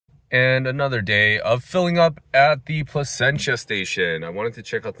And another day of filling up at the Placentia station. I wanted to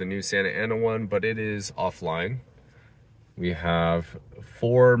check out the new Santa Ana one, but it is offline. We have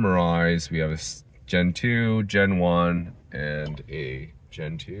 4 Mirais. We have a Gen 2, Gen 1, and a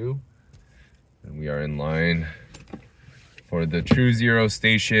Gen 2. And we are in line for the True Zero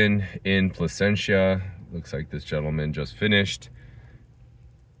station in Placentia. Looks like this gentleman just finished.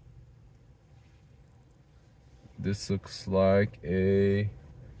 This looks like a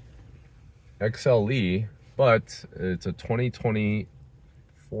XLE, but it's a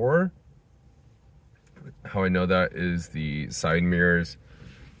 2024. How I know that is the side mirrors.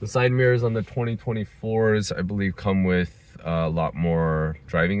 The side mirrors on the 2024s, I believe, come with a lot more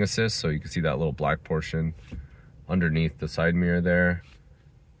driving assist, so you can see that little black portion underneath the side mirror there.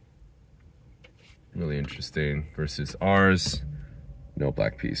 Really interesting. Versus ours, no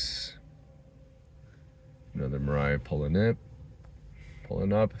black piece. Another Mirai pulling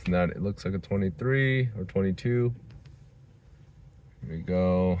up, and that it looks like a 23 or 22. Here we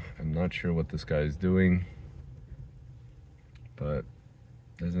go. I'm not sure what this guy is doing, but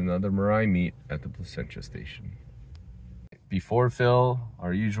there's another Mirai meet at the Placentia station. Before fill,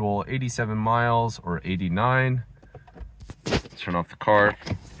 our usual 87 miles or 89. Let's turn off the car.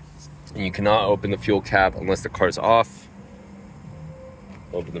 And you cannot open the fuel cap unless the car's off.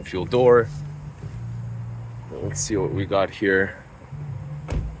 Open the fuel door. Let's see what we got here.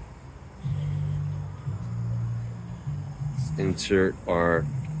 Let's insert our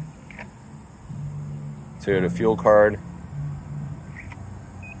Toyota fuel card.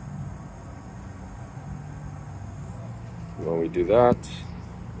 While we do that,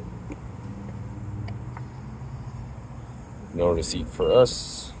 no receipt for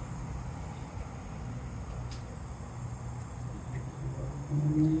us.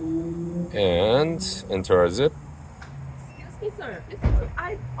 And enter our zip. Excuse me, sir.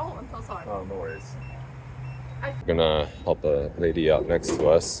 I'm so sorry. Oh, no worries. We're gonna help a lady out next to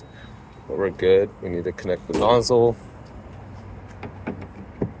us, but we're good. We need to connect the nozzle.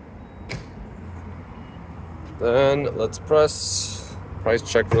 Then let's press. Price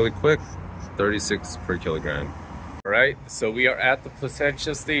check really quick. 36 per kilogram. All right, so we are at the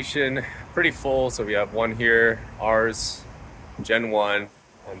Placentia station. Pretty full, so we have one here, ours, Gen 1,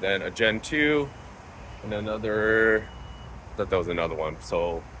 and then a Gen 2, and another, I thought that was another one.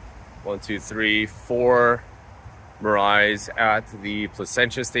 So 1, 2, 3, 4 Mirais at the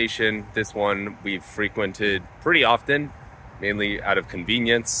Placentia station. This one we've frequented pretty often, mainly out of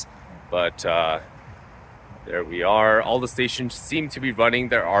convenience, but there we are. All the stations seem to be running.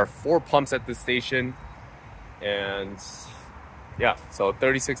 There are 4 pumps at this station, and yeah, so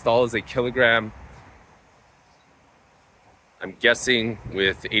 $36 a kilogram. I'm guessing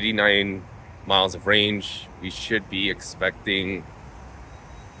with 89 miles of range, we should be expecting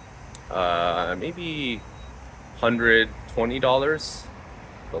maybe $120,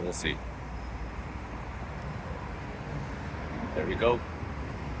 but we'll see. There we go.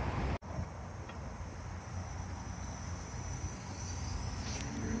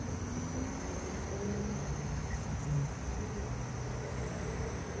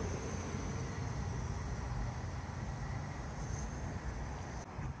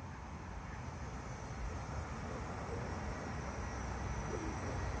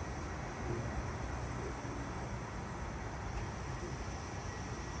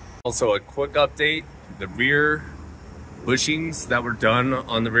 Also, a quick update, the rear bushings that were done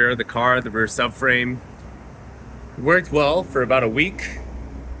on the rear of the car, the rear subframe, worked well for about a week.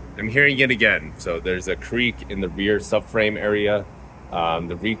 I'm hearing it again. So there's a creak in the rear subframe area.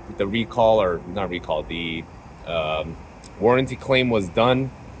 The recall, or not recall, the warranty claim was done,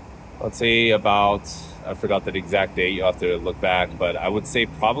 let's say about, I forgot the exact date, you have to look back, but I would say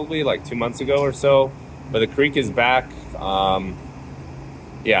probably like 2 months ago or so. But the creak is back.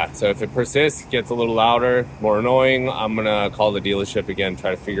 Yeah, so if it persists, gets a little louder, more annoying, I'm gonna call the dealership again, try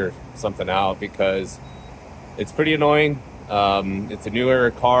to figure something out, because it's pretty annoying. It's a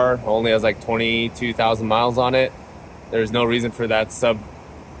newer car, only has like 22,000 miles on it. There's no reason for that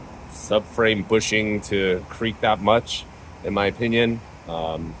subframe bushing to creak that much, in my opinion.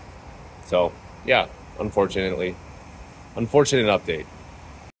 So yeah, unfortunate update.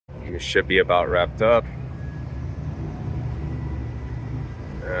 It should be about wrapped up.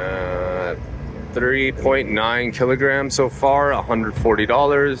 3.9 kilograms so far,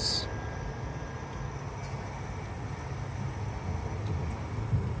 $140.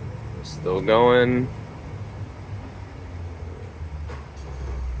 Still going.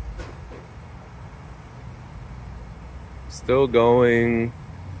 Still going.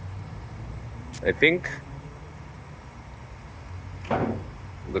 I think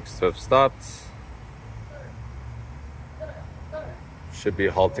Looks to have stopped. Should be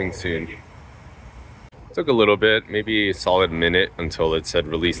halting soon. Took a little bit, maybe a solid minute until it said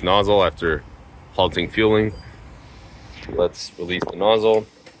release nozzle after halting fueling. Let's release the nozzle.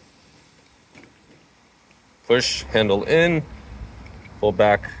 Push handle in, pull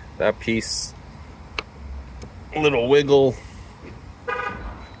back that piece. A little wiggle.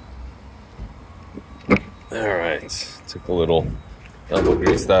 All right, took a little elbow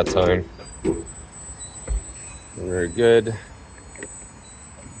grease that time. Very good.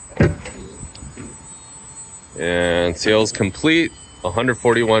 And sales complete,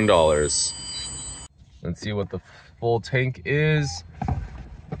 $141. Let's see what the full tank is.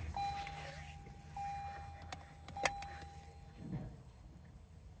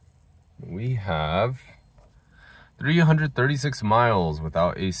 We have 336 miles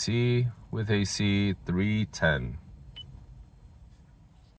without AC, with AC 310.